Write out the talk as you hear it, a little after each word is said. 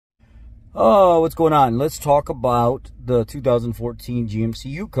Oh, what's going on? Let's talk about the 2014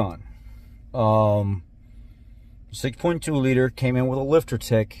 GMC Yukon. 6.2 liter came in with a lifter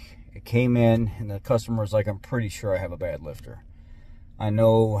tick. It came in and the customer was like, I'm pretty sure I have a bad lifter. I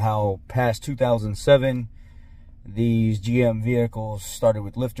know how past 2007 these GM vehicles started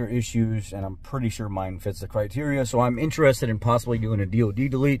with lifter issues, and I'm pretty sure mine fits the criteria. So I'm interested in possibly doing a DOD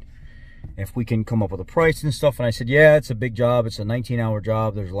delete if we can come up with a price and stuff. And I said, yeah, it's a big job. It's a 19-hour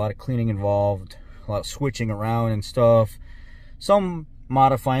job. There's a lot of cleaning involved, a lot of switching around and stuff. Some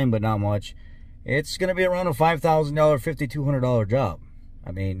modifying, but not much. It's going to be around a $5,000, $5,200 job.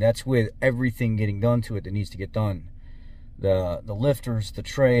 I mean, that's with everything getting done to it that needs to get done. The lifters, the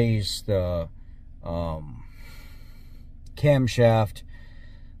trays, the camshaft,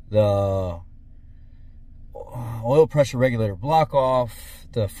 the oil pressure regulator block off,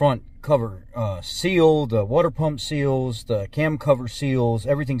 the front cover seal, the water pump seals, the cam cover seals,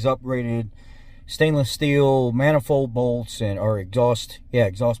 everything's upgraded. Stainless steel manifold bolts or exhaust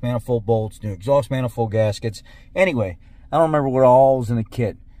manifold bolts, new exhaust manifold gaskets. Anyway, I don't remember what all's in the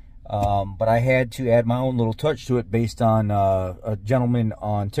kit, but I had to add my own little touch to it based on a gentleman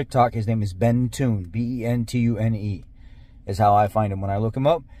on TikTok. His name is Bentune, B-E-N-T-U-N-E, is how I find him when I look him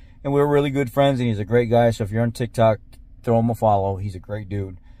up. And we're really good friends, and he's a great guy. So if you're on TikTok, throw him a follow. He's a great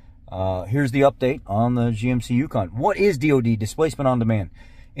dude. Here's the update on the GMC Yukon. What is DOD, Displacement on Demand?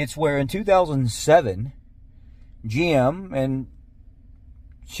 It's where in 2007, GM and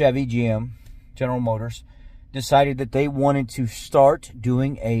Chevy, General Motors, decided that they wanted to start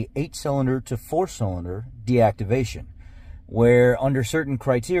doing a 8-cylinder to 4-cylinder deactivation, where under certain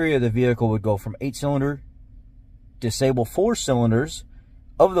criteria, the vehicle would go from 8-cylinder, disable 4 cylinders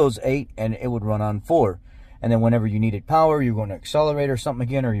of those 8, and it would run on 4. And then whenever you needed power, you were going to accelerate or something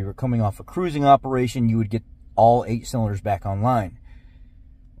again, or you were coming off a cruising operation, you would get all 8 cylinders back online.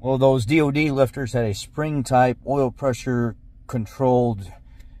 Well, those DOD lifters had a spring-type oil pressure controlled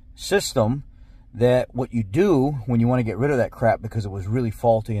system that what you do when you want to get rid of that crap because it was really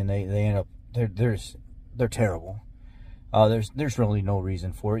faulty and they end up, they're terrible. There's really no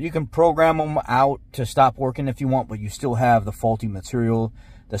reason for it. You can program them out to stop working if you want, but you still have the faulty material,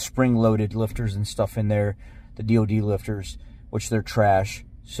 the spring-loaded lifters and stuff in there, the DOD lifters, which they're trash.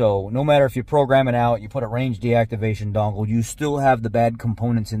 So no matter if you program it out, you put a range deactivation dongle, you still have the bad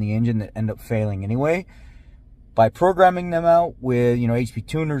components in the engine that end up failing anyway. By programming them out with, HP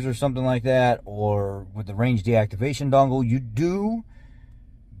tuners or something like that, or with the range deactivation dongle, you do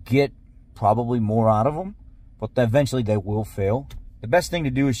get probably more out of them, but eventually they will fail. The best thing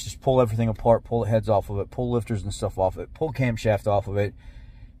to do is just pull everything apart, pull the heads off of it, pull lifters and stuff off it, pull camshaft off of it.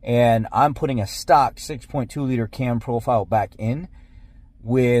 And I'm putting a stock 6.2 liter cam profile back in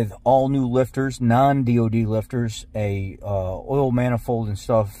with all new lifters, non-DOD lifters, a oil manifold and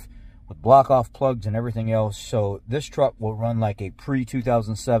stuff with block-off plugs and everything else. So this truck will run like a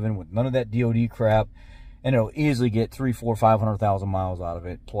pre-2007 with none of that DOD crap, and it'll easily get 300,000, 400,000, 500,000 miles out of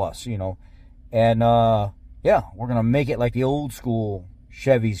it plus, And yeah, we're gonna make it like the old school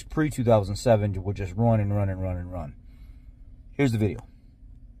Chevys pre-2007, will just run and run and run and run. Here's the video.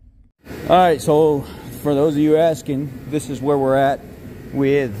 All right, so for those of you asking, this is where we're at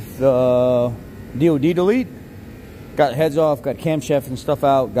with DOD delete. Got heads off, got camshaft and stuff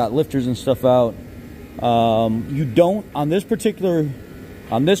out, got lifters and stuff out. You don't on this particular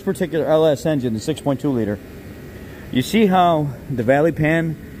LS engine, the 6.2 liter. You see how the valley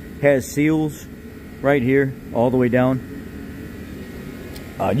pan has seals right here all the way down?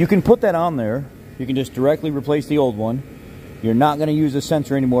 You can put that on there. You can just directly replace the old one. You're not going to use the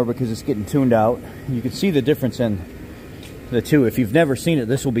sensor anymore because it's getting tuned out. You can see the difference in the two. If you've never seen it,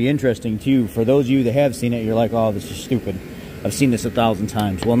 this will be interesting to you. For those of you that have seen it, you're like, oh, this is stupid. I've seen this 1,000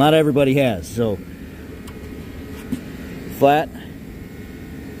 times. Well, not everybody has. So, flat.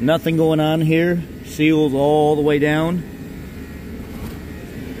 Nothing going on here. Seals all the way down.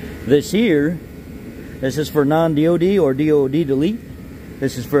 This here, this is for non-DOD or DOD delete.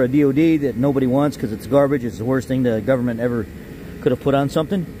 This is for a DOD that nobody wants because it's garbage. It's the worst thing the government ever could have put on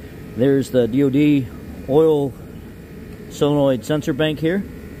something. There's the DOD oil solenoid sensor bank here.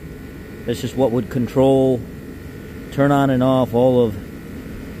 This is what would control, turn on and off all of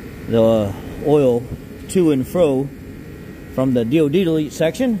the oil to and fro from the DOD delete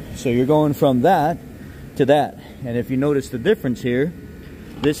section. So you're going from that to that. And if you notice the difference here,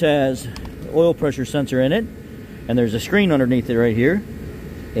 this has oil pressure sensor in it, and there's a screen underneath it right here,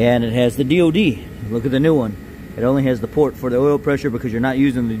 and it has the DOD. Look at the new one. It only has the port for the oil pressure because you're not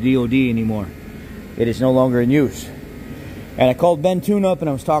using the DOD anymore. It is no longer in use. And I called Ben Tune up and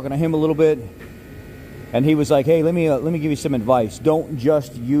I was talking to him a little bit, And he was like, hey, let me give you some advice. Don't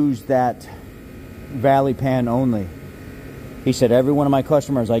just use that valley pan only. He said, every one of my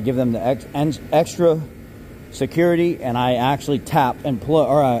customers, I give them the extra security, and I actually tap and plug,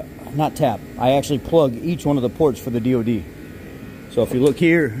 or not tap, I actually plug each one of the ports for the DOD. So if you look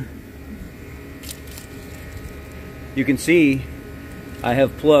here, you can see I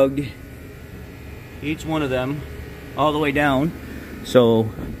have plugged each one of them all the way down. So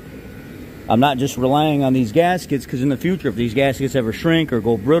I'm not just relying on these gaskets, because in the future, if these gaskets ever shrink or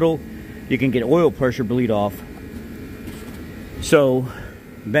go brittle, you can get oil pressure bleed off. So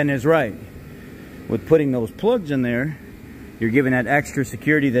Ben is right. With putting those plugs in there, you're giving that extra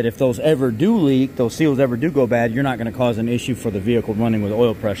security that if those ever do leak, those seals ever do go bad, you're not going to cause an issue for the vehicle running with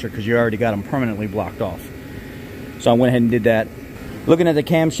oil pressure, because you already got them permanently blocked off. So I went ahead and did that. Looking at the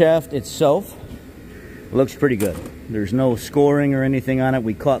camshaft itself, it looks pretty good. There's no scoring or anything on it.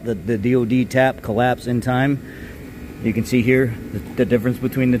 We caught the DOD tap collapse in time. You can see here the difference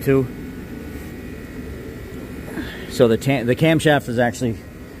between the two. So the camshaft is actually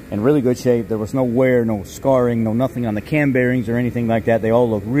in really good shape. There was no wear, no scarring, no nothing on the cam bearings or anything like that. They all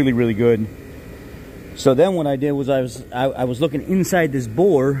look really, really good. So then what I did was I was looking inside this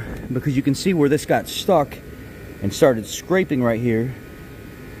bore, because you can see where this got stuck and started scraping right here,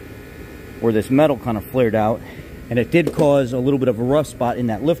 where this metal kind of flared out, and it did cause a little bit of a rough spot in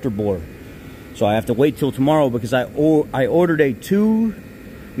that lifter bore. So I have to wait till tomorrow, because I ordered a 1/2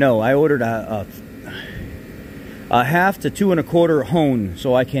 to 2 1/4 hone,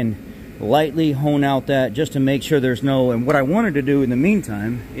 so I can lightly hone out that, just to make sure there's no. And what I wanted to do in the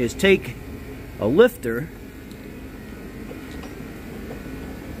meantime is take a lifter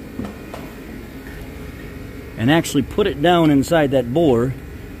and actually put it down inside that bore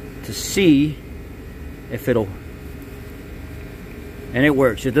to see if it'll, and it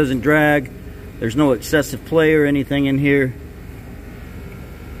works. It doesn't drag. There's no excessive play or anything in here.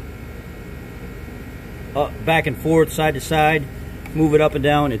 Up, back and forth, side to side, move it up and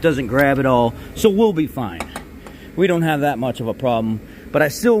down. It doesn't grab at all, so we'll be fine. We don't have that much of a problem, but I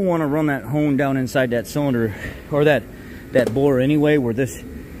still want to run that hone down inside that cylinder, or that bore anyway, where this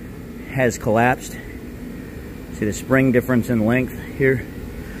has collapsed. See the spring difference in length here.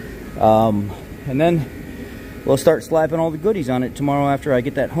 And then we'll start slapping all the goodies on it tomorrow after I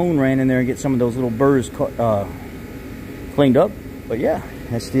get that hone ran in there and get some of those little burrs cleaned up. But yeah,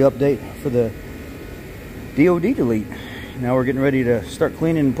 that's the update for the DOD delete. Now we're getting ready to start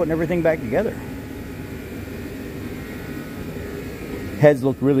cleaning and putting everything back together. Heads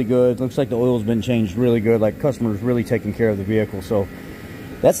look really good. Looks like the oil's been changed really good. Like, customers really taking care of the vehicle. So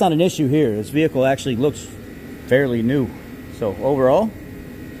that's not an issue here. This vehicle actually looks fairly new. So overall,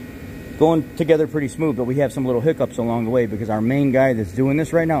 going together pretty smooth, but we have some little hiccups along the way, because our main guy that's doing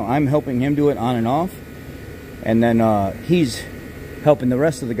this right now, I'm helping him do it on and off. And then he's helping the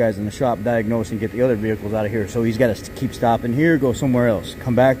rest of the guys in the shop diagnose and get the other vehicles out of here. So he's got to keep stopping here, go somewhere else,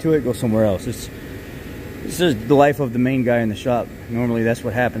 come back to it, go somewhere else. This is the life of the main guy in the shop. Normally that's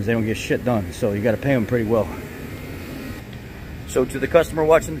what happens. They don't get shit done, so you got to pay them pretty well. So to the customer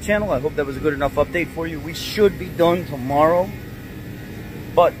watching the channel, I hope that was a good enough update for you. We should be done tomorrow,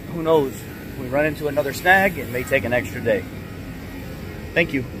 but who knows? If we run into another snag, it may take an extra day.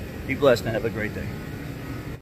 Thank you. Be blessed and have a great day.